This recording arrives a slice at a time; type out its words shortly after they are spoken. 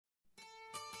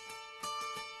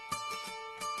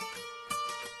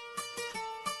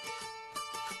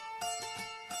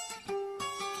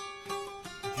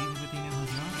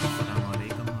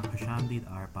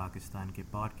पाकिस्तान के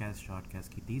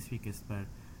शॉर्टकास्ट की तीसरी किस्त पर।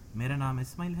 मेरा नाम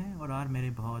इस्माइल है और आज मेरे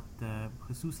बहुत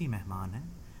खुसूसी मेहमान हैं।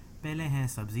 पहले हैं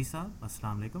सब्ज़ी साहब,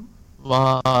 अस्सलाम वालेकुम।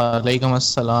 वालेकुम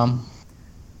अस्सलाम।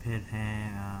 फिर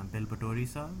हैं बिल पटोरी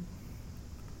साहब।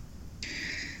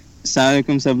 अस्सलाम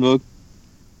वालेकुम सब लोग।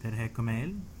 फिर है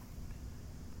कुमैल।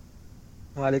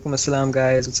 वालेकुम अस्सलाम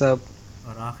गाइस, व्हाट्स अप?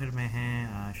 और आखिर में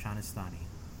हैं शानिस्तानी।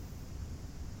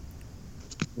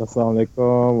 Assalamu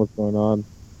alaikum, what's going on?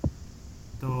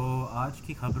 तो आज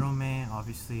की ख़बरों में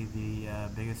obviously the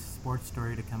biggest sports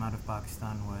story to come out of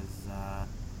Pakistan was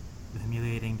the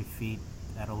humiliating defeat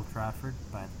at Old Trafford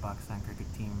by the Pakistan cricket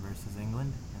team versus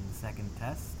England in the second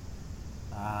test.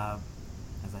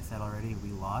 As I said already,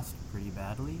 we lost pretty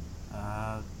badly.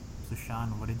 So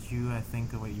Sean, what did you think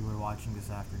of what you were watching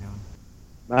this afternoon?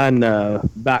 Man,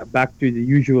 back to the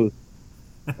usual.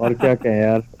 और क्या कहें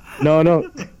यार? No,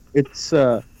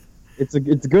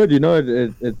 it's good, you know.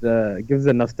 It gives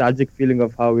a nostalgic feeling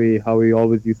of how we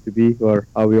always used to be, or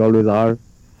how we always are.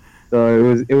 So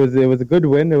it was a good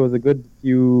win. It was a good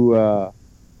few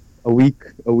a week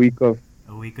of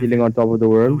feeling on top of the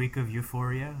world. A week of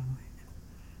euphoria.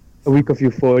 A week of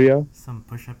euphoria. Some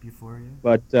push-up euphoria.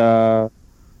 But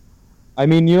I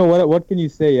mean, you know what can you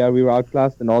say? Yeah, we were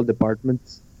outclassed in all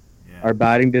departments. Yeah. Our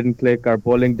batting didn't click. Our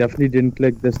bowling definitely didn't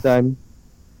click this time.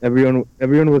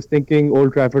 Everyone was thinking Old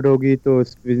Trafford hogi, to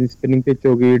spinning pitch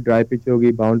hogi, dry pitch hogi,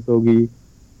 bounce hogi.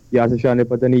 Yasir Shah ne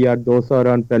pata nahi yaar 200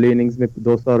 run pehle innings mein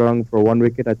 200 run for one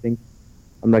wicket, I think.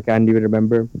 I can't even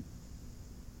remember.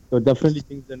 So definitely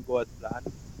things didn't go as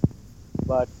planned.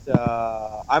 But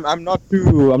I'm not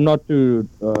too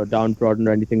downtrodden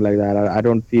or anything like that. I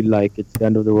don't feel like it's the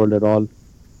end of the world at all.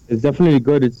 It's definitely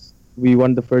good. We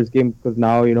won the first game because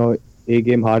now, you know, a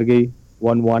game हार गई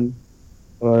 1-1.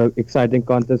 Exciting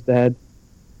contest ahead.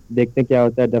 देखते क्या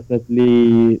होता है. Definitely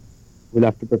we'll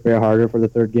have to prepare harder for the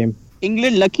third game.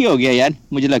 England lucky हो गया यार,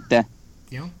 मुझे लगता है।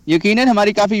 क्यों? यकीनन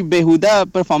हमारी काफी बेहुदा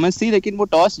परफॉर्मेंस थी, लेकिन वो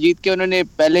टॉस जीत के उन्होंने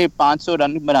पहले 500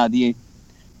 रन बना दिए।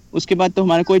 उसके बाद तो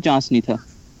हमारा कोई चांस नहीं था।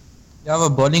 यार वो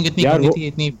बॉलिंग इतनी यार गंदी वो- थी,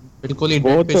 इतनी बिल्कुल ही वो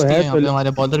डेड तो पिच थी। है, यहाँ पे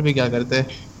हमारे बॉलर भी क्या करते।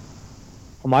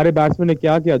 हमारे बैट्समैन ने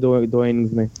क्या किया दो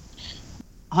इनिंग्स में?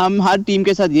 हम हर टीम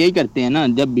के साथ यही करते हैं ना,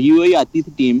 जब यूएई आती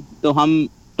थी टीम तो हम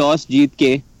टॉस जीत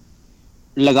के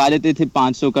लगा देते थे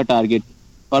 500 का टारगेट,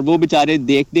 और वो बेचारे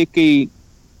देख देख के ही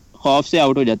खौफ से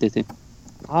आउट हो जाते थे।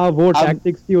 हाँ, वो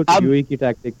टैक्टिक्स थी, अब- यूएई की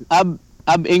टैक्टिक्स।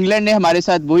 अब इंग्लैंड ने हमारे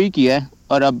साथ वही किया है,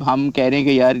 और अब हम कह रहे हैं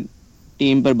कि यार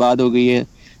टीम बर्बाद हो गई है।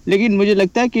 लेकिन मुझे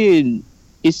लगता है कि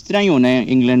इस तरह ही होना है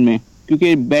इंग्लैंड में,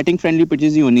 क्योंकि बैटिंग फ्रेंडली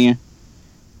पिचेस ही होनी है।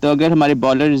 तो अगर हमारे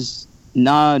बॉलर्स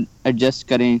ना एडजस्ट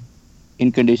करें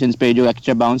इन कंडीशंस पे, जो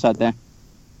एक्स्ट्रा बाउंस आता है,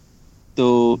 तो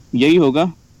यही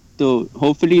होगा। तो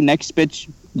होपफुली नेक्स्ट पिच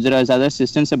जरा ज़्यादा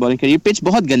सिस्टम से बॉलिंग करिए। पिच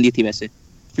बहुत गंदी थी वैसे,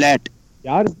 फ्लैट।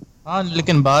 यार हाँ,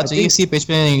 लेकिन बात ये इसी पिच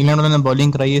पे इंग्लैंड वालों ने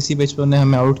बॉलिंग कराई, इसी पिच पे उन्होंने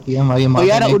हमें आउट किया। हमारी तो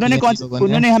यार मार्किंग उन्होंने की थी लोगों ने।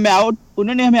 उन्होंने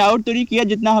हमें आउट तो नहीं किया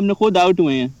जितना हमने खुद आउट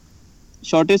हुए हैं।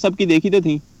 शॉटें सबकी देखी तो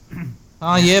थी।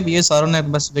 हाँ, ये सारों ने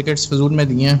बस विकेट्स फजूल में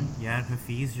दिए हैं। यार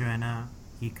हफीज जो है ना,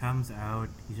 he comes out,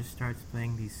 he just starts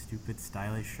playing these stupid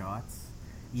stylish shots.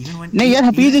 नहीं यार,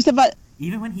 हफीज इस दफा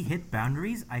Even when he hit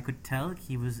boundaries, I could tell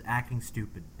he was acting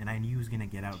stupid, and I knew he was gonna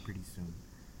get out pretty soon.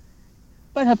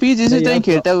 पर हफीज इसी तरह ही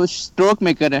खेलता है, वो स्ट्रोक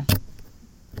मेकर है। I don't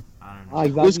know. हाँ,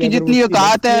 exactly, उसकी अगर जितनी उसकी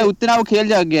औकात है लेग उतना वो खेल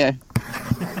जा गया है।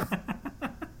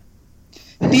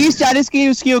 30-40 की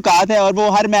उसकी औकात है, और वो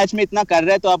हर मैच में इतना कर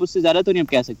रहा है, तो आप उससे ज्यादा तो नहीं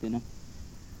कह सकते ना।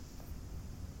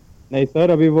 नहीं सर,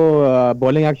 अभी वो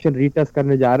बॉलिंग एक्शन रीटेस्ट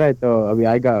करने जा रहा है, तो अभी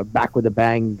आएगा back with a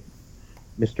bang,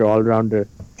 mister allrounder.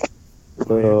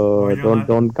 तो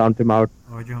डोंट काउंट हिम आउट।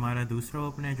 और जो हमारा दूसरा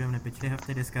ओपनर जो हमने पिछले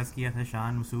हफ्ते डिस्कस किया था,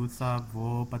 शान मसूद साहब,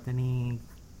 वो पता नहीं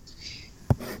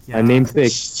क्या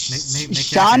नेमसेक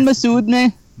शान मसूद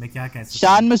में मैं क्या कह सकता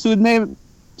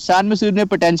शान मसूद में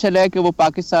पोटेंशियल है कि वो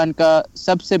पाकिस्तान का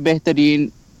सबसे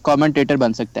बेहतरीन कमेंटेटर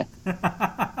बन सकता है।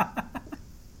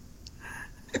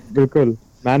 बिल्कुल,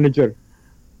 मैनेजर।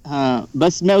 हाँ,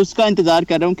 बस मैं उसका इंतजार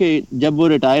कर रहा हूँ कि जब वो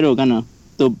रिटायर होगा ना,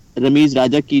 तो रमीज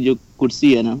राजा की जो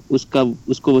कुर्सी है ना,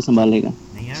 उसको वो संभालेगा।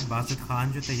 नहीं यार, बासित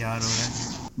खान जो तैयार हो रहा है।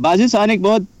 बासित खान एक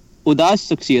बहुत उदास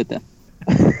शख्सियत है।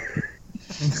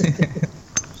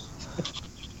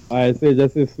 ऐसे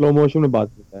जैसे स्लो मोशन में बात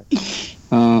करता है।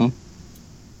 हाँ,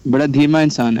 बड़ा धीमा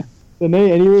इंसान है। तो नहीं,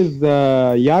 एनीवेज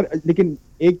यार, लेकिन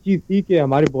एक चीज थी कि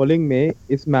हमारे बॉलिंग में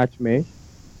इस मैच में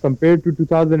कंपेयर टू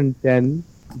 2010,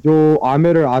 जो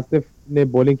आमिर और आसिफ ने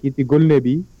बॉलिंग की थी, गुल ने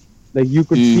भी, like you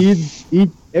could see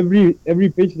every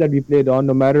pitch that we played on,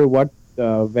 no matter what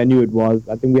venue it was.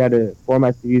 I think we had a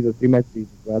 4-match series or 3-match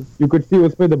series as well. You could see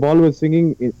usme the ball was swinging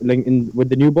with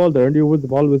the new ball, the earlier was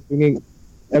the ball was swinging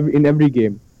in every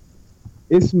game.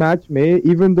 इस match में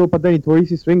even though पता नहीं थोड़ी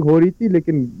सी swing हो रही थी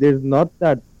लेकिन there is not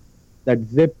that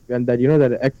zip and that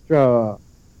that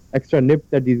extra nip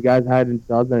that these guys had in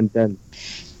 2010.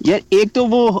 यार एक तो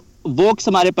वो वोक्स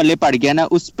हमारे पल्ले पड़ गया ना,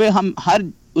 उस पे हम हर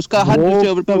दूसरे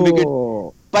ओवर पे विकेट,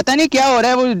 पता नहीं क्या हो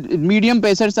रहा है, वो मीडियम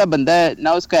पेसर सा बंदा है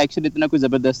ना, उसका एक्शन इतना कोई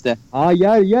जबरदस्त है। हाँ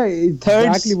यार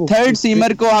थर्ड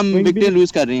सीमर को हम विकेट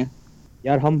लूज कर रहे हैं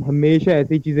यार। हम हमेशा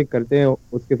ऐसी चीजें करते हैं,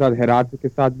 उसके साथ हेरात के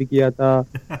साथ भी किया था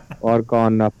और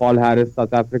कौन पॉल हैरिस साउथ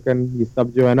अफ्रीकन, ये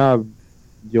सब जो है ना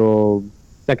जो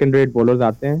सेकंड रेट बॉलर्स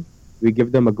आते हैं, we give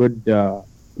them a good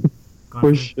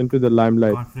push into the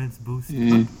limelight. Confidence boost.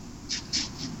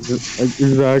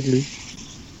 Exactly.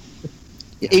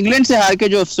 England से हार के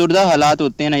जो अफसरदा हालात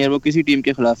होते हैं ना यार, वो किसी टीम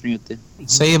के खिलाफ नहीं होते।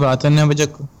 सही बात है ना, वजह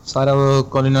सारा वो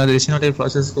कॉलोनाइजेशन वाले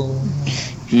प्रोसेस को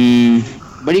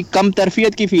बड़ी कम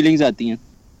तरफियत की फीलिंग्स आती हैं।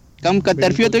 कम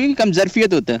तरफियत होगी, कम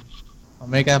ज़रफियत होता है।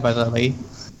 हमें क्या पता भाई,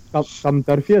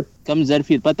 कम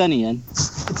ज़रफियत पता नहीं यार,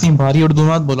 इतनी भारी उर्दू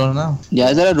मत बोलो ना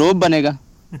यार, जरा रोब बनेगा।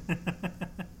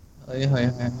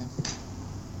 हाय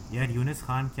यार यूनिस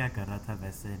खान क्या कर रहा था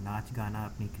वैसे, नाच गाना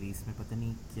अपनी क्रीज में, पता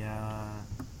नहीं क्या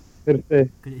फिर से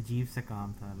कुछ अजीब सा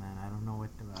काम था man, I don't know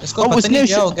what. इसको पता नहीं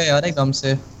क्या हो गया यार एकदम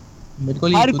से,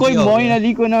 बिल्कुल हर कोई मोइन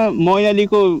अली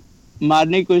को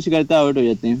मारने की कोशिश करता है, आउट हो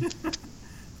जाते हैं।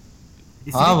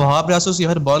 हाँ वहां पे आसुस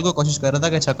हर बॉल को कोशिश कर रहा था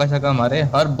कि छक्का मारे,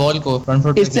 हर बॉल को फ्रंट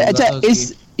फुट पे। अच्छा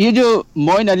ये जो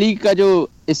मोइन अली का जो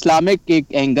इस्लामिक एक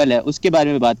एंगल है, उसके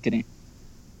बारे में बात करें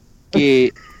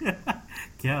कि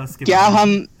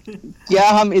क्या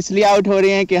हम इसलिए आउट हो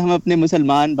रहे हैं कि हम अपने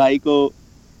मुसलमान भाई को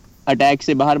अटैक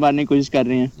से बाहर मारने की कोशिश कर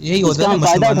रहे हैं। यही होता है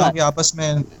मुसलमानों के आपस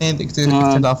में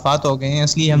इख्तिलाफात हो गए हैं,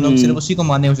 इसलिए हम लोग सिर्फ उसी को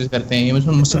मारने की कोशिश करते हैं। ये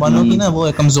मुसलमानों की ना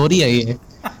वो कमजोरी है ये।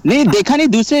 नहीं देखा नहीं,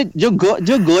 दूसरे जो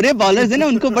गोरे बॉलर्स हैं ना,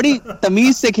 उनको बड़ी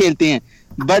तमीज से खेलते हैं,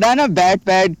 बड़ा ना bat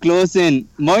pad close in.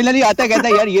 Moin Ali आता कहता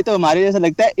है यार ये तो हमारे जैसा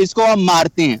लगता है, इसको हम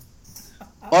मारते हैं,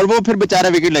 और वो फिर बेचारा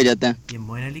विकेट ले जाता है। ये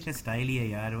मोइन अली का स्टाइल ही है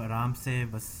यार, आराम से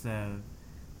बस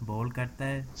बॉल करता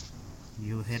है,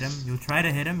 you hit him, you try to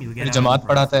hit him, you get जमात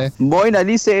पढ़ाता है। मोइन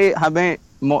अली से हमें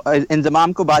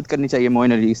इंजमाम को बात करनी चाहिए,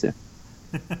 मोइन अली से।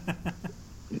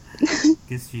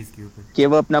 किस चीज के ऊपर? कि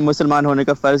वो अपना मुसलमान होने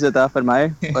का फर्ज अता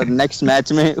फरमाए और नेक्स्ट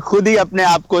मैच में खुद ही अपने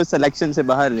आप को सिलेक्शन से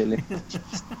बाहर ले ले। यार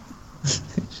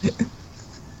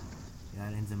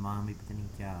इंजमाम भी पता नहीं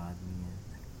क्या आदमी है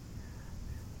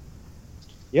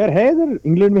यार, है इधर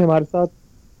इंग्लैंड में हमारे साथ।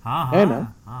 हाँ है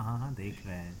ना? हाँ देख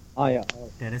रहा है, आया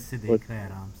टेरेस से देख रहा है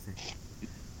आराम से।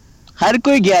 हर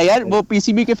कोई गया यार, वो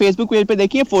पीसीबी के फेसबुक पेज पे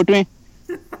देखिए फोटोएं।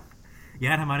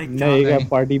 यार हमारे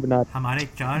पार्टी बना, हमारे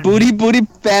चार पूरी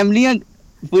फैमिलियां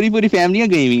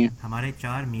गई हुई हैं। हमारे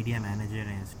 4 मीडिया मैनेजर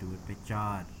हैं इस टूर पे,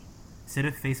 4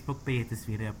 सिर्फ फेसबुक पे ये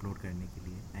तस्वीरें अपलोड करने के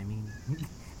लिए। आई मीन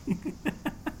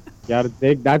यार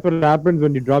देख, that's what happens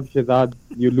when you drop Shehzad,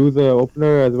 you lose a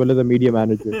opener as well as a media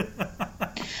manager.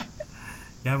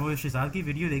 यार वो शहजाद की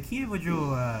वीडियो देखी है, वो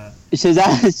जो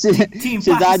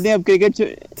शहजाद ने अब cricket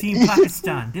team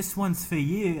Pakistan, this one's for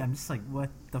you. I'm just like, what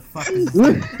the fuck is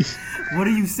this? What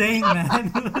are you saying, man?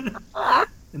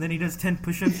 And then he does 10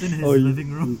 push-ups in his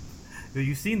living room. Have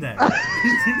you seen that?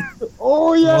 Oh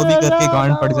yeah, वो भी करके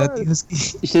गांड पड़ जाती है उसकी।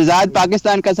 शहजाद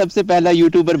पाकिस्तान का सबसे पहला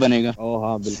यूट्यूबर बनेगा।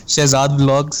 हाँ बिल्कुल, Shahzad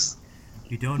vlogs.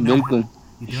 You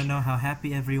don't know how happy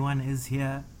everyone is here.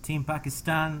 Team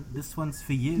Pakistan, this one's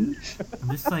for you. I'm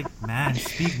just like, man,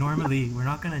 speak normally. We're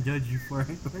not gonna judge you for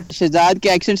it. Shahzad के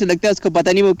एक्शन से लगता है उसको पता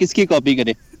नहीं वो किसकी कॉपी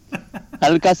करे।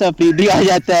 हल्का सा फ्रीडी आ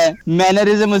जाता है,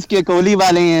 मैनरिज्म उसके कोहली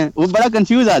वाले हैं, वो बड़ा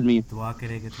कंफ्यूज आदमी है। दुआ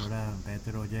करे कि थोड़ा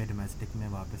बेहतर हो जाए, डोमेस्टिक में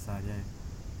वापस आ जाए,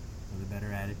 with a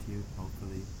better attitude,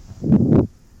 hopefully.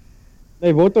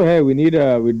 नहीं वो तो है, we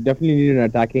definitely need an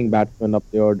attacking batsman up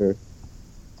the order.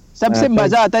 सबसे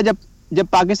मजा आता है जब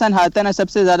पाकिस्तान हारता है ना,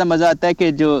 सबसे ज्यादा मजा आता है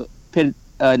कि जो फिर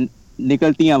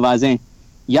निकलती हैं आवाजें,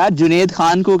 यार जुनेद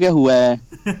खान को क्या हुआ है,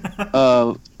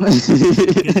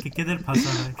 किधर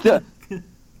फंसा है,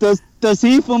 तो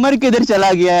सीफ उमर किधर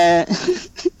चला गया है।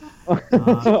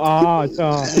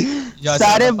 अच्छा,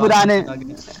 सारे पुराने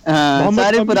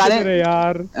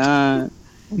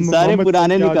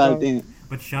निकालते हैं।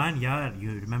 But शान यार, you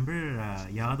remember,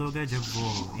 याद होगा जब वो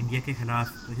इंडिया के खिलाफ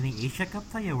एशिया कप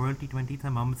था या वर्ल्ड T20 था,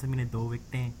 मोहम्मद शमी ने 2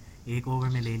 विकेटें 1 ओवर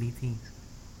में ले ली थी।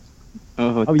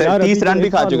 30 रन भी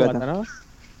खा चुका था ना।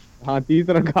 हाँ 30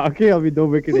 रन खा के अभी 2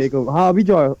 विकेट 1 ओवर। हाँ अभी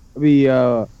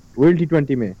वर्ल्ड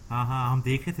T20 में। हाँ हम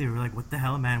देख रहे थे, we were like, what the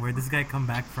hell man, where did this guy come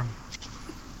back from?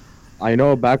 I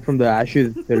know, back from the ashes.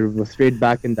 They're straight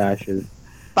back in the ashes.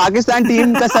 Pakistan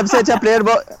team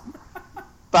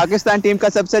का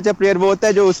सबसे अच्छा प्लेयर वो होता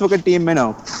है जो उस वक्त टीम में ना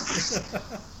हो।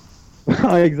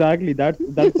 Exactly. That's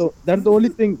the only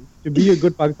thing. to be a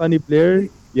good Pakistani player,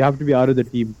 you have to be out of the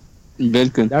team.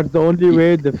 बिल्कुल That's the only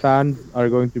way the fans are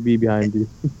going to be behind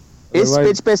you.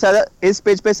 इस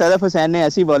pitch पे सदफ हुसैन ने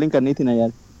ऐसी bowling करनी थी ना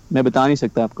यार, मैं बता नहीं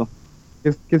सकता आपको।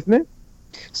 किसने?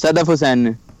 सदफ हुसैन ने।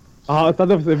 हाँ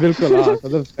सदफ से, बिल्कुल हाँ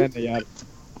सदफ हुसैन ने यार,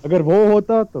 अगर वो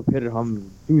होता तो फिर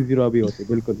हम 2-0 भी होते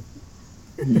बिल्कुल।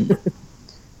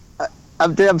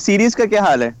 अब सीरीज का क्या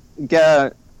हाल है, क्या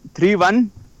 3-1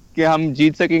 कि हम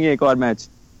जीत सकेंगे एक और मैच?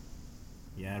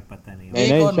 यार पता नहीं, नहीं,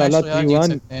 एक और मैच इंशाल्लाह तो यार जीत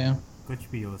 3-1 सकते हैं। कुछ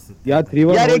भी हो सकता है या भाई।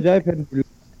 3-1 यार हो एक- जाए फिर।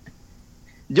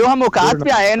 जो हम औकात पे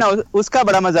आए हैं ना, उसका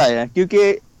बड़ा मजा आया है,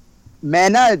 क्योंकि मैं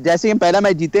ना जैसे ही हम पहला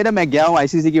मैच जीते ना, मैं गया हूँ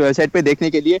आईसीसी की वेबसाइट पे देखने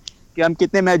के लिए कि हम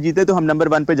कितने मैच जीते तो हम नंबर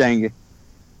 1 पे जाएंगे।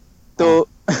 तो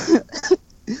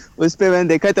उस पे मैंने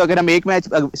देखा, तो अगर हम एक मैच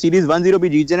सीरीज 1-0 भी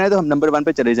जीत जाए तो हम नंबर 1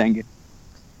 पे चले जाएंगे।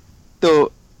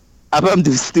 तो अब हम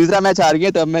दूसरा मैच हार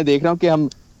गए, तो अब मैं देख रहा हूँ कि हम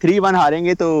 3-1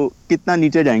 हारेंगे तो कितना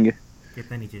नीचे जाएंगे।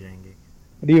 कितना नीचे जाएंगे?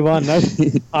 3-1 ना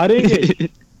हारेंगे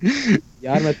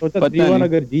यार, मैं सोचा पता 3-1 नहीं।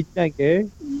 अगर जीत जाएंगे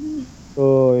तो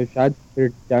शायद फिर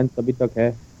चांस अभी तक है।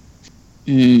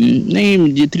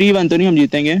 नहीं 3-1 तो नहीं हम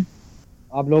जीतेंगे।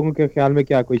 आप लोगों के ख्याल में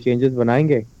क्या कोई चेंजेस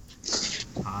बनाएंगे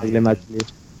हाँ अगले यार, मैच के लिए?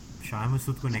 शाह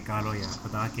मसूद को निकालो यार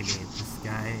खुदा के लिए, बस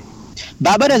क्या है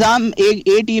बाबर अज़ाम एक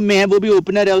ए टीम में है, वो भी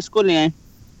ओपनर है, उसको ले आए।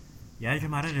 यार। जो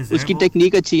हमारा उसकी रिजर्व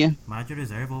टेक्निक अच्छी है। हमारा जो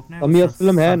रिजर्व ओपनर समी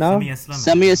असलम है ना?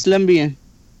 समी असलम भी है।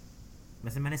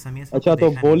 वैसे मैंने समी असलम अच्छा, को तो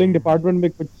देखा बॉलिंग नहीं है। डिपार्टमेंट में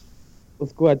कुछ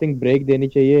उसको आई थिंक ब्रेक देनी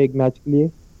चाहिए एक मैच के लिए।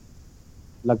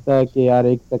 लगता है कि यार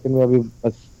एक सेकंड में अभी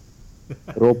बस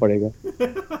रो पड़ेगा।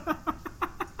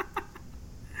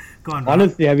 कौन?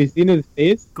 Honestly, have you seen his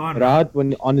face? कौन? Rahat when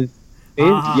on his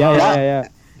face? हाँ, हाँ, Yeah, हाँ। yeah,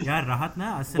 yeah. यार राहत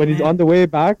ना असल When he's में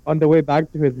on the way back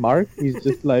to his mark, he's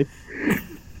just like,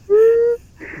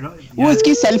 वो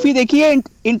उसकी सेल्फी देखी है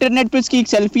इंटरनेट पे, उसकी एक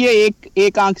सेल्फी है,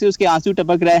 एक आंख से उसके आंसू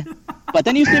टपक रहा है,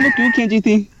 पता नहीं उसने वो क्यों खींची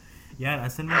थी। यार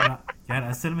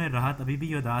असल में राहत अभी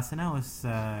भी उदास है ना उस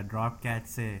ड्रॉप कैच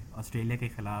से ऑस्ट्रेलिया के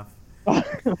खिलाफ।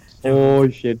 oh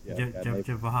shit, yeah.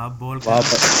 जब वहाब बोल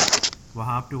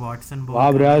वहाब टू वॉटसन बोल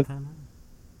वहाब कर रहा राज- था ना,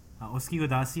 हाँ, उसकी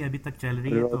उदासी अभी तक चल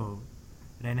रही है, तो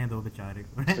रहने दो बेचारे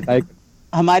को। Like,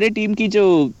 हमारे टीम की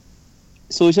जो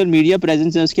सोशल मीडिया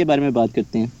प्रेजेंस है उसके बारे में बात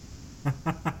करते हैं।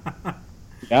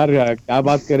 यार क्या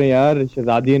बात करें यार,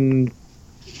 शहजादियन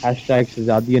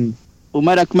 #शहजादियन।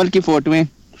 उमर अकमल की फोटोएं।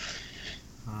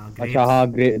 हाँ, अच्छा हाँ,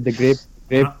 द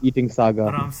ग्रेप ईटिंग सागा।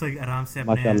 आराम से अपने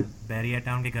माशाल्लाह। बैरिया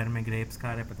टाउन के घर में ग्रेप्स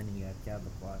खा रहे, पता नहीं यार क्या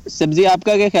बकवास। सब्जी,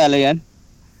 आपका क्या ख्याल है यार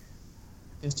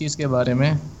इस चीज़ के बारे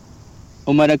में?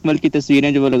 उमर अकमल की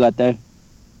तस्वीरें जो वो लगाता है?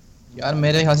 यार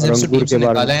मेरे ख्याल से और जब से अंगूर टीम से के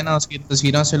बारे निकाला है ना उसकी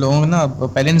तस्वीरों से, लोग ना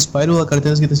पहले इंस्पायर हुआ करते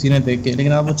थे उसकी तस्वीरें देख के,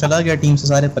 लेकिन अब वो चला गया टीम से,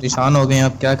 सारे परेशान हो गए हैं।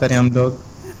 अब क्या करें हम लोग,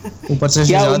 ऊपर से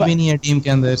क्या शहजाद उमर- भी नहीं है टीम के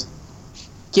अंदर।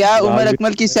 क्या यार उमर ये-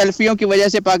 अकमल की सेल्फियों की वजह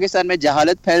से पाकिस्तान में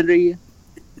जहालत फैल रही है?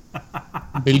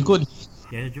 बिल्कुल।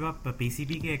 यार जब आप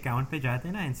पीसीबी के अकाउंट पे जाते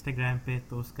हैं ना इंस्टाग्राम पे,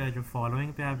 तो उसका जो फॉलोइंग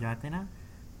पे आप जाते हैं ना,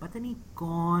 पता नहीं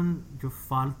कौन जो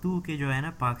फालतू के जो है ना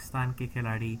पाकिस्तान के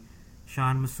खिलाड़ी,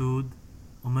 शान मसूद,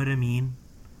 उमर अमीन,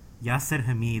 Yasir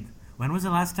Hamid. When was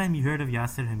the last time you heard of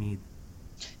Yasir Hamid?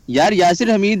 यार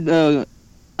यासिर हमीद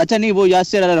अच्छा नहीं, वो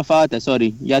यासिर अरफात है,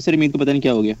 सॉरी, यासिर हमीद को पता नहीं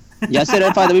क्या हो गया। यासिर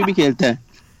अरफात अभी भी खेलता है।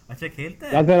 अच्छा खेलता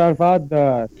है? यासिर अरफात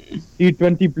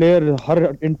T20 प्लेयर,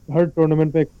 हर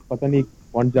टूर्नामेंट पे पता नहीं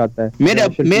पहुंच जाता है।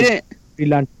 मेरे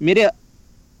मेरे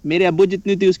मेरे अब्बू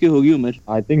जितनी थी उसकी होगी उम्र।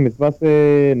 आई थिंक मिसबा से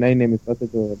नहीं, मिसबा से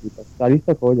तो अभी तक 40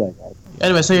 तक हो जाएगा।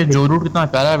 यार वैसे ये जो रूट कितना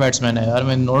प्यारा बैट्समैन है यार,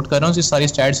 मैं नोट कर रहा हूँ उसकी सारी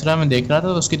स्टैट्स रहा, मैं देख रहा था,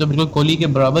 उसकी तो बिल्कुल कोहली के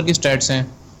बराबर की स्टैट्स हैं।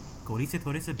 कोहली से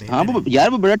थोड़े से बेहतर हाँ वो है, यार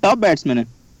वो बड़ा टॉप बैट्समैन है।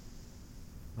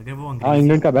 मगर वो हाँ, अंग्रेजी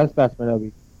इंग्लैंड का बेस्ट बैट्समैन है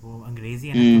अभी। वो अंग्रेजी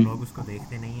है ना, तो लोग उसको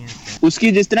देखते नहीं है।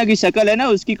 उसकी जिस तरह की शक्ल है ना,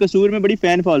 उसकी कसूर में बड़ी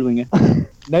फैन फॉलोइंग है।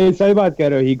 नहीं, सही बात कह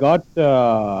रहे हो।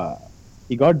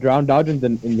 He got drowned out in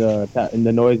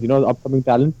the noise, upcoming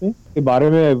talents में के बारे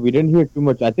में we didn't hear too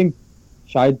much. I think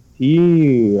शायद थी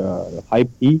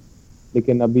hype थी,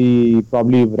 लेकिन अभी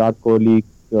probably Virat Kohli,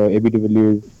 AB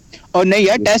de Villiers. और नहीं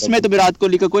यार, टेस्ट में तो विराट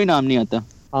कोहली का कोई नाम नहीं आता।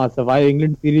 हाँ, सवाई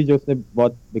इंग्लैंड सीरीज जो उसने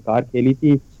बहुत बेकार खेली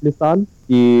थी पिछले साल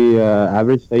की,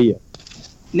 एवरेज सही है।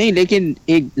 नहीं लेकिन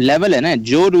एक लेवल है ना,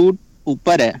 जो रूट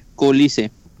ऊपर है कोहली से,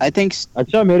 आई थिंक।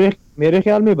 अच्छा, मेरे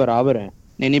ख्याल में बराबर हैं।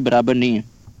 नहीं बराबर नहीं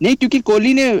है। नहीं, क्योंकि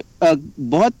कोहली ने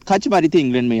बहुत खच मारी थी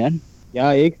इंग्लैंड में यार।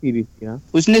 यहाँ एक सीरीज थी ना,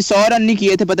 उसने 100 रन नहीं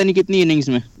किए थे, पता नहीं कितनी इनिंग्स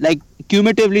में, लाइक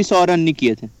क्यूमुलेटिवली 100 रन नहीं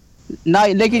किए थे ना।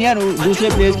 लेकिन यार दूसरे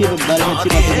प्लेयर्स के बारे में अच्छी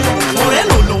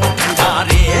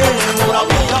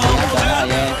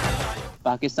बात।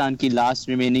 पाकिस्तान की लास्ट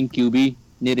रिमेनिंग क्यूबी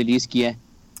ने रिलीज किया है,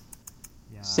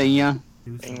 सैया।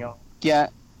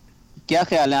 क्या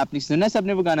ख्याल है, आपने सुना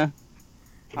सबने वो गाना?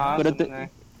 हाँ, पर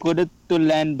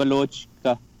कुरतुलैन बलोच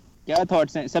का क्या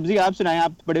थॉट्स हैं? सब्जी आप सुनाएं,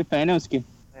 आप बड़े फैन हैं उसके।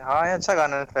 हाँ ये अच्छा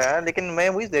गाना है, लेकिन मैं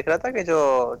वही देख रहा था कि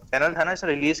जो चैनल था ना इसे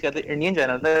रिलीज किया था, इंडियन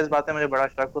चैनल था, इस बात में मुझे बड़ा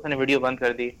शक, उसने वीडियो बंद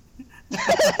कर दी।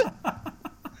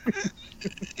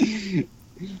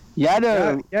 यार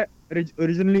क्या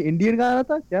ओरिजिनली इंडियन गाना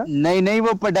था क्या? नहीं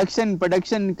वो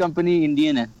प्रोडक्शन कंपनी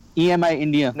इंडियन है, EMI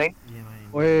इंडिया। नहीं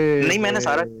ओए नहीं, मैंने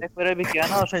सारा टैग वगैरह भी किया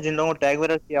ना, उसने जिन लोगों को टैग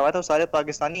वगैरह किया हुआ था वो सारे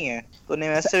पाकिस्तानी हैं, तो नहीं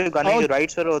वैसे गाने की जो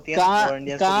राइट्स वगैरह होती हैं वो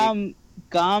इंडियंस को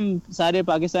काम सारे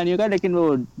पाकिस्तानियों का, लेकिन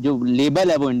वो जो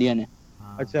लेबल है वो इंडियन है।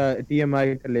 अच्छा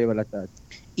TMI का लेवल, अच्छा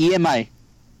EMI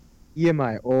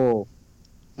EMI ओ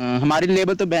हमारे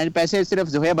लेबल तो पैसे सिर्फ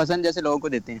जोहेब हसन जैसे लोगों को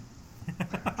देते हैं।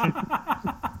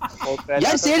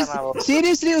 यार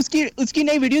सीरियसली उसकी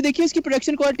नई वीडियो देखी, उसकी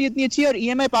प्रोडक्शन क्वालिटी इतनी अच्छी है, और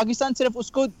EMI पाकिस्तान सिर्फ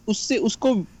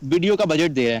उसको वीडियो का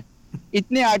बजट दे रहा है।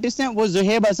 इतने आर्टिस्ट हैं, वो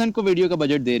जोहेब हसन को वीडियो का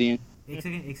बजट दे रही हैं। एक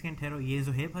सेकंड ठहरो, ये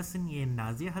जोहेब हसन, ये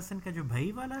नाजिया हसन का जो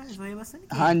भाई वाला है जोहेब हसन?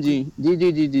 हाँ जी।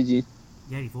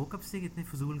 यार वो कब से कितने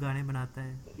फजूल गाने बनाता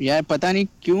है यार, पता नहीं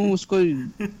क्यों उसको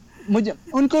मुझे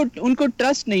उनको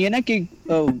ट्रस्ट नहीं है ना कि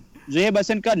जोहेब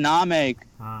हसन का नाम है एक,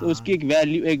 तो उसकी एक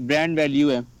वैल्यू, एक ब्रांड वैल्यू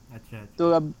है। अच्छा।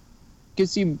 तो अब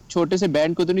किसी छोटे से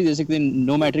बैंड को तो नहीं दे सकते,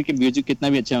 नो मैटर कि म्यूजिक कितना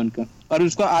भी अच्छा है उनका। और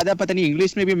उसको आधा पता नहीं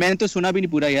इंग्लिश में भी, मैंने तो सुना भी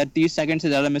नहीं पूरा यार, 30 सेकंड से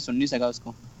ज्यादा मैं सुन नहीं सका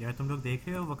उसको। यार तुम लोग देख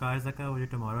रहे हो वकार ज़का वो जो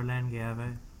टुमारोलैंड गया हुआ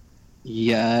है?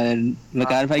 यार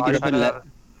वकार भाई की तो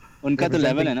उनका तो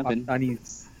लेवल है ना फिर।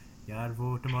 यार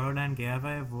वो टुमारोलैंड गया हुआ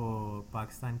है, वो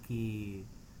पाकिस्तान की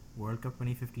वर्ल्ड कप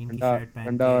 2015 की शर्ट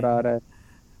पहन के और आ रहा है,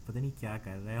 पता नहीं क्या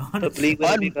कर रहा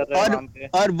है।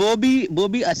 और वो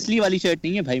भी असली वाली शर्ट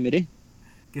नहीं है भाई मेरे।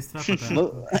 किस तरह पता?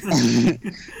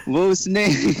 वो उसने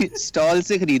स्टॉल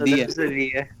से खरीदी है।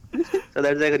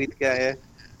 सदर से खरीद के आया है।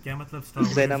 क्या मतलब स्टॉल?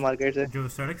 ज़ेना मार्केट से, जो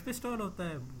सड़क पे स्टॉल होता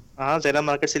है। हाँ ज़ेना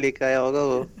मार्केट से लेके आया होगा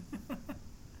वो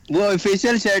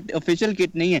ऑफिशियल शर्ट, ऑफिशियल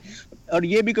किट नहीं है। और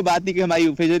ये भी कोई बात नहीं कि हमारी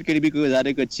ऑफिशियल किट भी कोई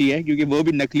ज़्यादा को अच्छी है, क्योंकि वो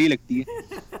भी नकली लगती है।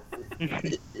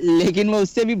 लेकिन वो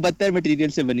उससे भी बदतर मटेरियल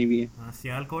से बनी हुई है। हाँ,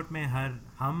 सियालकोट में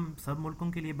हम सब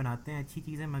मुल्कों के लिए बनाते हैं अच्छी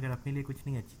चीजें, मगर अपने लिए कुछ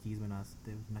नहीं अच्छी चीज बना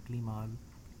सकते, नकली माल।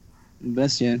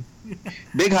 बस यार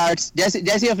बिग हार्ट्स,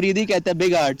 जैसे अफरीदी कहता है,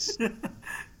 बिग हार्ट्स।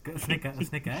 उसने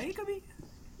कहा है कभी?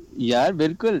 यार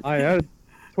बिल्कुल। हाँ यार,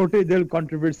 छोटे दिल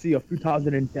कंट्रोवर्सी ऑफ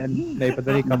 2010, नहीं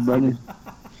पता नहीं कब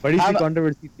बड़ी सी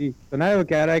कंट्रोवर्सी थी। सुना है वो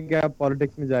कह रहा है कि आप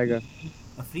पॉलिटिक्स में जाएगा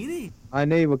अफरीदी? हाँ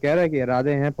नहीं, वो कह रहा है कि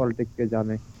इरादे हैं पॉलिटिक्स के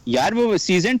जाने। यार वो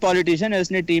सीजन पॉलिटिशियन है,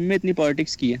 उसने टीम में इतनी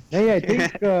पॉलिटिक्स की है। नहीं, आई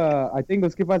थिंक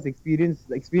उसके पास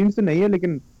एक्सपीरियंस तो नहीं है,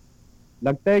 लेकिन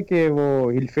लगता है कि वो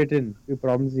हिल फिट इन, कोई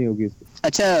प्रॉब्लम्स नहीं होगी उसको।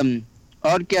 अच्छा,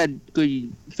 और क्या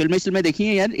कोई फिल्में देखी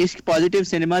हैं यार? इश्क पॉजिटिव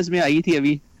सिनेमाज में आई थी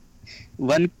अभी,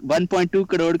 1.2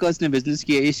 करोड़ का उसने बिजनेस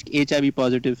किया, इश्क HIV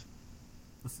पॉजिटिव।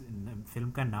 उस फिल्म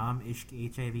का नाम इश्क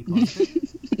HIV पॉजिटिव?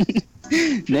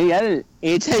 नहीं यार,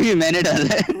 HIV मैंने डाला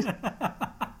है।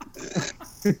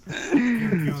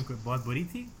 क्यों बहुत बुरी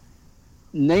थी?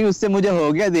 नहीं, उससे मुझे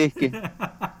हो गया देख के।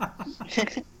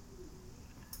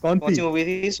 कौन सी मूवी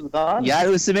थी सुल्तान? यार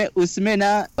उसमें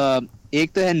ना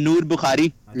एक तो है नूर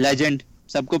बुखारी, लेजेंड,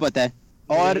 सबको पता है।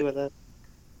 और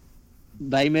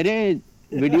भाई मेरे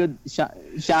वीडियो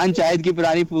शान चाहत की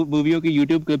पुरानी मूवियों की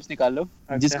यूट्यूब क्लिप्स निकाल लो।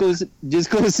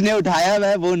 जिसको उसने उठाया हुआ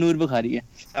है वो नूर बुखारी है।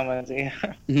 समझ गया।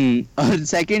 और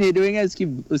सेकंड हीरोइन है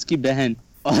उसकी बहन,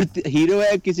 और हीरो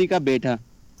है किसी का बेटा।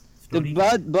 तो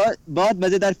बहुत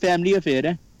मजेदार फैमिली अफेयर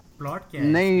है। प्लॉट क्या है?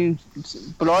 नहीं,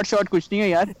 प्लॉट शॉट कुछ नहीं है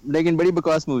यार, लेकिन बड़ी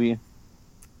बकवास मूवी है।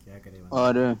 क्या करे?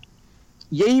 और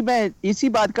यही मैं इसी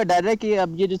बात का डर है कि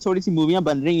अब ये जो थोड़ी सी मूवियां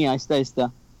बन रही हैं आहिस्ता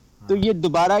आहिस्ता, तो ये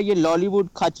दोबारा ये लॉलीवुड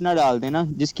खच ना डाल देना,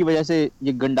 जिसकी वजह से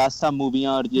ये गंडासा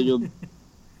मूवियां और ये जो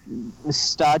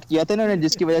स्टार्ट किया था ना,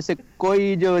 जिसकी वजह से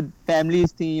कोई जो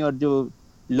फैमिलीज थी और जो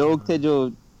लोग थे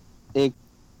जो एक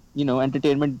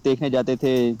एंटरटेनमेंट देखने जाते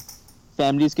थे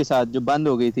फैमिलीज के साथ, जो बंद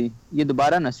हो गई थी, ये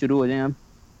दोबारा ना शुरू हो जाए अब।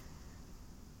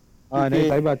 हाँ नहीं,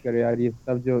 सही बात कर रहे यार, ये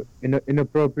सब जो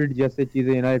इनअप्रोप्रिएट जैसे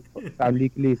चीजें ना फैमिली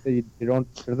के लिए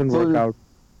डजंट वर्क आउट।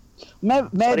 मैं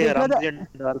देख रहा था,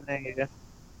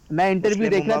 मैं इंटरव्यू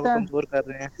देख रहा था, कमजोर कर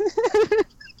रहे हैं।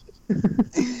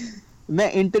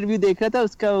 मैं इंटरव्यू देख रहा था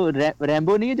उसका,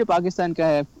 रैम्बो नहीं है जो पाकिस्तान का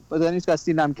है, पता नहीं उसका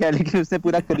असली नाम क्या है, लेकिन उसने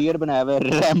पूरा करियर बनाया हुआ है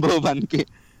रैम्बो बन के।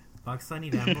 पाकिस्तानी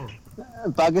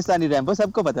रैम्बो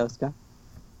सबको पता है उसका।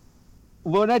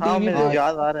 वो ना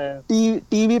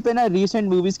टीवी पे ना रीसेंट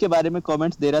मूवीज के बारे में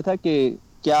कमेंट्स दे रहा था कि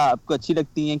क्या आपको अच्छी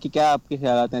लगती हैं, कि क्या आपके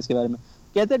ख्यालात हैं इसके बारे में।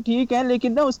 कहता ठीक है,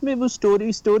 लेकिन ना उसमें वो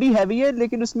स्टोरी हैवी है,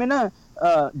 लेकिन उसमें ना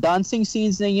डांसिंग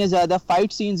सीन्स नहीं है, ज्यादा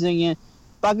फाइट सीन्स नहीं है।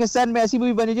 पाकिस्तान में ऐसी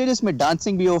मूवी बनी चाहिए जिसमें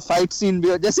डांसिंग भी हो, फाइट सीन भी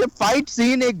हो। जैसे फाइट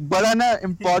सीन एक बड़ा ना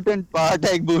इम्पोर्टेंट पार्ट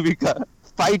है एक मूवी का,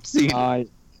 फाइट सीन।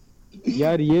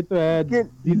 यार ये तो है कि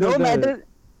these no are the matter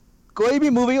कोई भी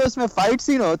मूवी हो उसमें फाइट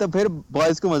सीन हो तो फिर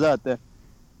बॉयज को मजा आता है.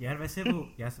 यार वैसे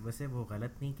वो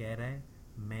गलत नहीं कह रहा है.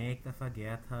 मैं एक दफ़ा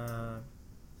गया था,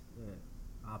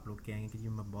 आप लोग कहेंगे कि जी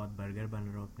मैं बहुत बर्गर बन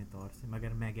रहा हूँ अपने तौर से,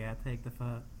 मगर मैं गया था एक दफ़ा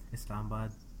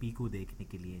इस्लामाबाद पीकू देखने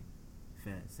के लिए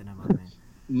सिनेमा में.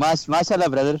 माशाल्लाह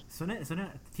ब्रदर. सुने सुने,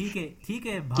 ठीक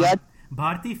है क्या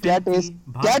भारतीय क्या फिल्म थी. टेस्ट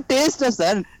क्या टेस्ट है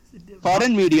सर.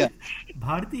 Foreign media.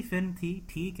 भारतीय फिल्म थी,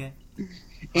 ठीक है.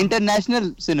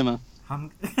 International cinema. हम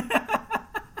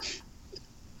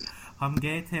हम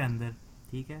गए थे अंदर,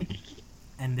 ठीक है.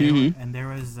 And there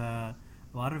was a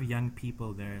lot of young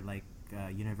people there, like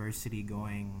university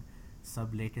going,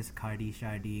 सब लेटेस्ट खाड़ी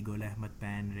शाड़ी गुल अहमद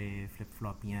पहन रहे, फ्लिप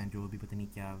फ्लॉपियाँ, जो भी पता नहीं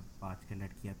क्या आजकल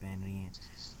लड़कियाँ पहन रही हैं,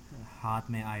 हाथ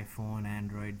में आईफोन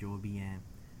एंड्रॉयड जो भी हैं.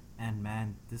 And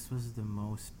man, this was the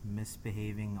most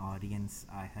misbehaving audience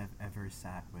I have ever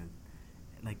sat with.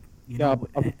 Like, you क्या know,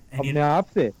 अपने आप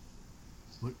से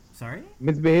sorry?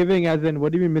 misbehaving as in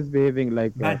what do you mean misbehaving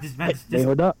like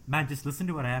Man, just listen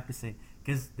to what I have to say.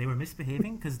 Because they were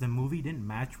misbehaving because the movie didn't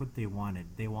match what they wanted.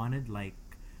 They wanted like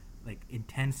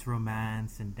intense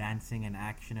romance and dancing and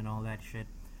action and all that shit.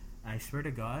 I swear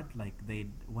to God, like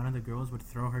one of the girls would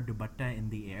throw her dupatta in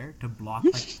the air to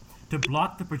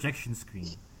block the projection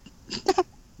screen.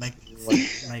 like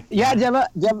यार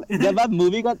जब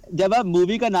आप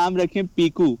movie का नाम रखें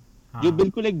पीकू, जो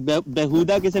बिल्कुल एक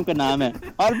बेहुदा किस्म का नाम है,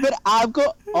 और फिर आपको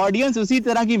ऑडियंस उसी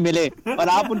तरह की मिले और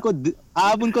आप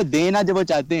उनको देना जब वो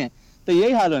चाहते हैं, तो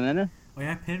यही हाल होना है ना. और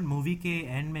यार फिर मूवी के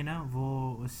एंड में ना वो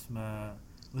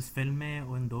उस फिल्म में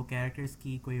उन दो कैरेक्टर्स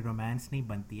की कोई रोमांस नहीं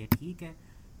बनती है, ठीक है.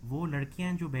 वो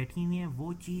लड़कियां जो बैठी हुई हैं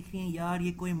वो चीख रही हैं, यार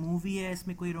ये कोई मूवी है,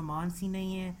 इसमें कोई रोमांस ही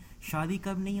नहीं है, शादी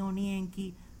कब नहीं होनी है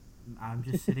इनकी. I'm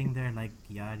just sitting there like,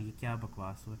 यार ये क्या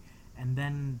बकवास हुआ. And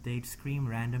then they'd scream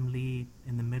randomly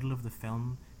in the middle of the film,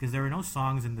 because there were no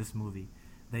songs in this movie.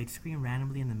 They'd scream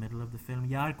randomly in the middle of the film,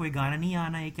 यार कोई गाना नहीं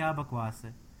आना, ये क्या बकवास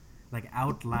है. Like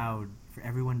out loud for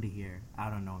everyone to hear. I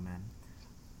don't know, man.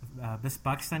 This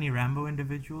Pakistani Rambo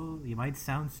individual, he might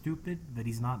sound stupid,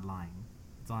 but he's not lying.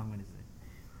 That's all I'm going to say.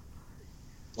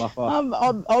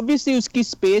 Obviously उसकी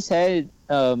स्पेस है,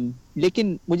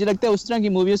 लेकिन मुझे लगता है उस तरह की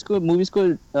movies को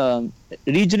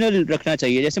रीजनल रखना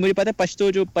चाहिए. जैसे मुझे पता है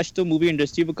पश्तो मूवी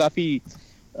इंडस्ट्री वो काफी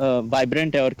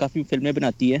वाइब्रेंट है और काफी फिल्में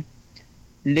बनाती है,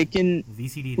 लेकिन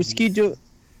VCD उसकी जो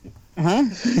हाँ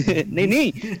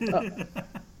नहीं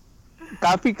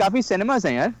काफी सिनेमास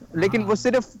हैं यार, लेकिन वो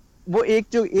सिर्फ वो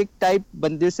एक टाइप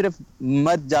बंदे सिर्फ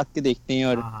मर्द जाग के देखते हैं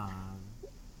और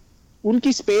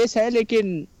उनकी स्पेस है,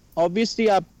 लेकिन ऑब्वियसली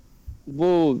आप वो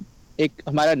एक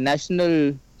हमारा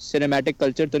नेशनल सिनेमैटिक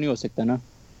कल्चर तो नहीं हो सकता ना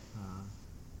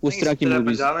उस तरह की मूवीज.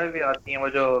 पंजाब में भी आती हैं वो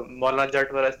जो मौलाना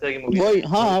जट वगैरह इस तरह की मूवीज.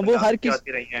 वो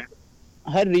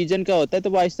हर रीजन का होता है, तो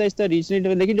वो आहिस्ता आहिस्ता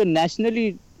रीजनली, लेकिन जो नेशनली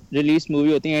रिलीज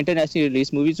मूवी होती है, इंटरनेशनल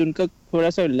रिलीज मूवीज, उनका थोड़ा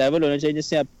सा लेवल होना चाहिए.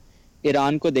 जैसे आप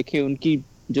ईरान को देखें, उनकी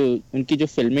जो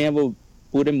फिल्में हैं वो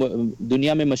पूरे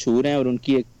दुनिया में मशहूर हैं और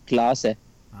उनकी एक क्लास है.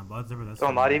 बहुत जबरदस्त. तो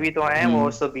हमारी भी तो हैं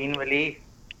वो सबीन वली.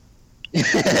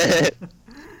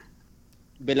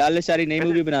 बिलाल अशारी नई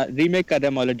मूवी बना रीमेक कर रहा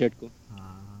है मौलाना जट को.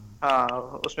 हाँ,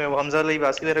 उसमें वो हमजा अली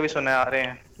बासी वगैरह भी सुने आ रहे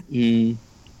हैं.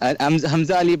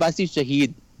 हमजा अली बासी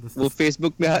शहीद, वो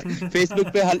फेसबुक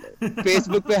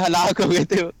पे हलाक हो गए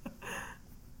थे.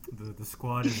 The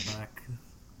squad is back.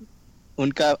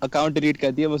 उनका अकाउंट डिलीट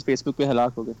कर दिया, वो फेसबुक पे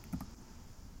हलाक हो गए.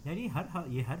 यार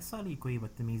ये हर साल ही कोई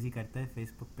बदतमीजी करता है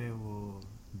फेसबुक पे, वो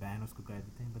बैन उसको कर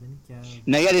देते हैं, पता नहीं क्या.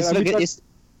 नहीं यार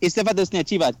इस दफा तो उसने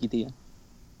अच्छी बात की थी यार.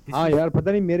 हाँ यार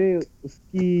पता नहीं, मेरे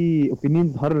उसकी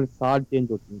ओपिनियंस हर साल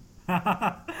चेंज होती हैं.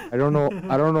 I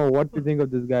don't know what to think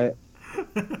of this guy.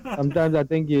 Sometimes I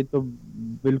think ये तो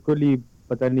बिल्कुल ही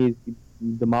पता नहीं इसकी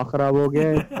दिमाग खराब हो गया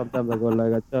है. Sometimes I go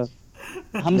like अच्छा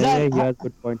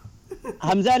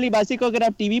हमजा अली बासी को अगर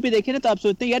आप टीवी पे देखें ना, तो आप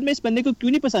सोचते हैं यार मैं इस बंदे को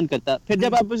क्यों नहीं पसंद करता. फिर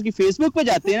जब आप उसकी फेसबुक पे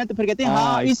जाते हैं ना, तो फिर कहते हैं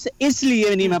हाँ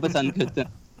इसलिए नहीं मैं पसंद करता.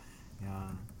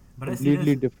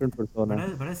 completely different persona.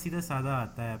 बड़ा सीधा साधा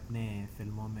आता है अपने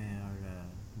फिल्मों में और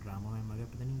ड्रामों में, मगर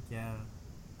पता नहीं क्या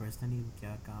पर्सनली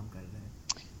क्या काम कर रहा है.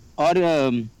 और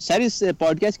सर इस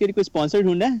पॉडकास्ट के लिए कोई स्पॉन्सर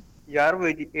ढूंढा है यार? वो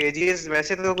एजीएस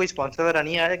वैसे तो कोई स्पॉन्सर वगैरह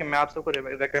नहीं आया, कि मैं आप सबको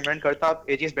रेकमेंड करता हूं आप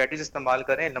एजीएस बैटरीज इस्तेमाल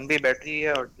करें. लंबी बैटरी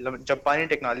है और जापानी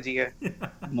टेक्नोलॉजी है.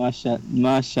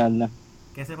 माशाल्लाह.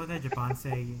 कैसे पता है जापान से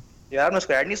है ये? यार मैं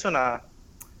उसका ऐड नहीं सुना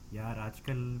यार.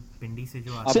 आजकल पिंडी से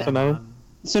जो आता है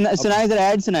सुनाए जरा,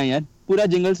 ऐड सुनाए यार, पूरा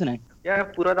जिंगल सुनाए. यार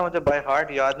पूरा तो मुझे बाय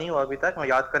हार्ट याद नहीं हुआ अभी तक, मैं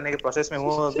याद करने के प्रोसेस में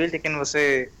हूँ अभी, लेकिन उसे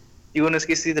ट्यून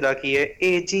इसकी इसी तरह की है,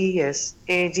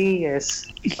 एजीएस.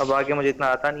 अब आगे मुझे इतना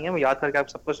आता नहीं है, मैं याद करके आप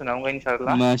सबको सुनाऊंगा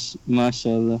इंशाल्लाह.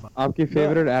 माशाल्लाह. आपकी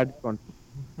फेवरेट ऐड कौन?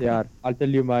 Yeah, I'll tell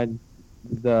you mine.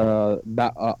 The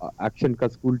action ka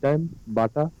school time,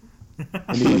 Bata.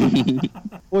 Anybody?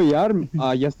 Oh,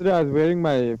 yeah. Yesterday I was wearing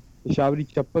my Peshawari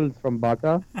chappals from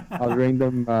Bata. I was wearing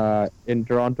them in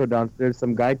Toronto downstairs.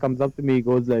 Some guy comes up to me,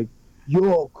 goes like,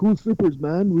 "Yo, cool slippers,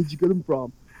 man. Where'd you get them from?"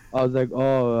 I was like,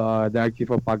 "Oh, they're actually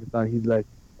from Pakistan." He's like,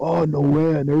 "Oh, no way.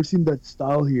 I never seen that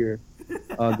style here."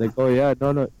 I was like, "Oh yeah,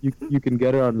 no, you can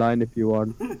get it online if you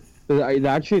want." So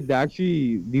they actually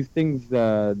these things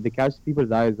they catch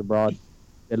people's eyes abroad.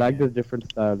 They like Yeah. this different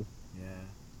style.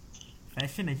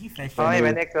 Fashion है जी हाँ fashion ये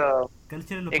मैंने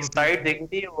cultural एक site देखी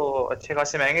थी वो अच्छे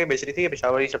खासे महंगे बेच रही थी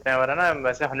पेशावरी चप्पल वगैरह ना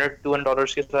वैसे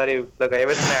 $100-200 के सारे लगाए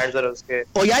हुए थे एड्स उसके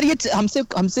ओ यार ये हमसे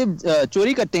हमसे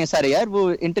चोरी करते हैं सारे यार।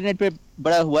 वो इंटरनेट पे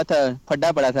बड़ा हुआ था,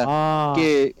 फड्डा पड़ा था कि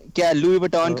क्या लुई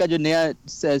वुइटन का जो नया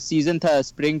सीजन था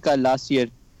स्प्रिंग का लास्ट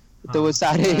ईयर, तो वो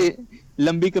सारे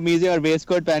लंबी कमीजें और वेस्ट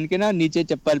कोट पहन के ना नीचे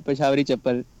चप्पल, पेशावरी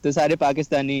चप्पल, तो सारे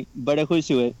पाकिस्तानी बड़े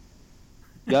खुश हुए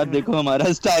यार देखो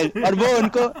हमारा स्टाइल। और वो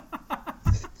उनको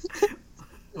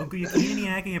यकीन नहीं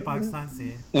आया कि ये पाकिस्तान से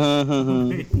है।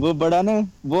 हाँ। वो बड़ा ना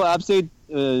वो आपसे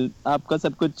आपका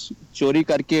सब कुछ चोरी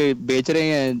करके बेच रहे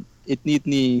हैं इतनी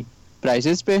इतनी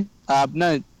प्राइसेस पे, आप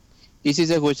ना इसी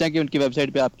से खुश हैं कि उनकी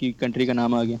वेबसाइट पे आपकी कंट्री का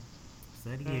नाम आ गया।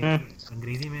 सर ये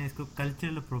अंग्रेजी में इसको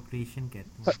कल्चरल अप्रोप्रिएशन कहते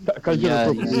हैं। कल्चर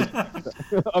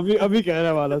अभी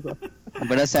कहने वाला था।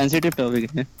 बड़ा सेंसिटिव टॉपिक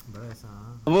है। बड़ा सा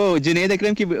वो जुनैद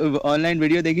अकरम की ऑनलाइन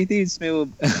वीडियो देखी थी, इसमें वो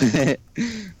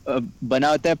बना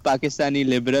होता है पाकिस्तानी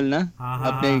लिबरल ना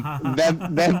अपने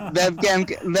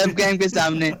वेब कैम के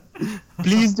सामने,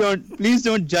 प्लीज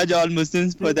डोंट जज all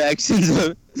Muslims for the actions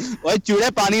of, ओए चूड़े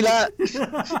पानी ला।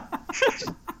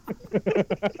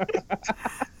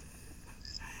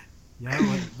 यार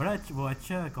वो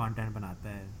अच्छा कंटेंट बनाता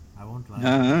है। I won't lie.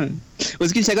 हाँ,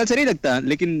 उसकी शक्ल से नहीं लगता,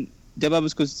 लेकिन जब आप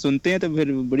उसको सुनते हैं तो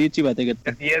फिर बड़ी अच्छी बातें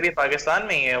करते हैं। ये अभी पाकिस्तान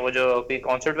में ही है वो जो कोई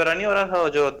कॉन्सर्ट वगैरह नहीं हो रहा था वो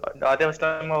जो आधे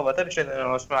मुस्लिम में हुआ था पिछले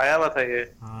दिनों, उसमें आया हुआ था ये।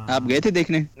 आप गए थे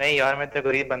देखने? नहीं यार मैं तो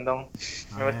गरीब बंदा हूँ,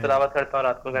 मैं बस तिलावत करता हूँ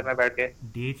रात को घर में बैठ के।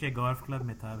 डीएच गोल्फ क्लब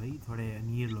में था भाई, थोड़े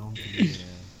अमीर लोगों के लिए।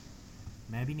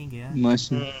 मैं भी नहीं गया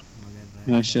माशाल्लाह।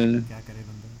 क्या करे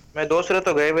बंदा। मैं दोस्त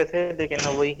तो गए हुए थे लेकिन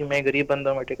वही कि मैं गरीब बंदा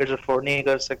हूँ, मैं टिकट अफोर्ड नहीं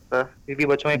कर सकता। बीवी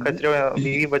बच्चों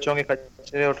के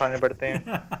खर्चे उठाने पड़ते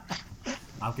हैं।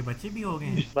 आपके बच्चे भी हो गए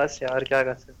हैं? बस यार क्या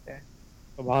कर सकते हैं।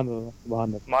 सुभान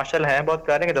अल्लाह। माशाल्लाह है बहुत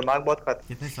प्यारे, दिमाग बहुत खाते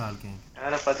कितने साल के हैं?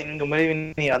 यार पति की उम्र भी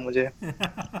नहीं याद मुझे।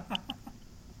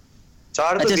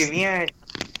 4 तो बीवियां हैं,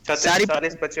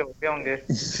 36 बच्चे हो गए होंगे।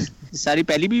 सारी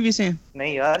पहली बीवी से हैं?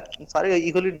 नहीं यार सारे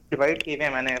इक्वली डिवाइड किए हुए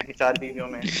हैं मैंने अपनी 4 बीवियों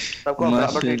में, सबको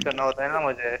बराबर ट्रीट करना होता है ना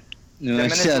मुझे।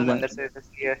 मैंने अंदर से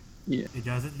किया है।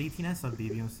 इजाजत ली थी ना सब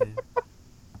बीवियों से?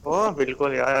 ओ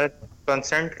बिल्कुल यार,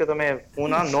 कंसेंट के तो मैं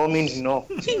पूना नो मीन नो।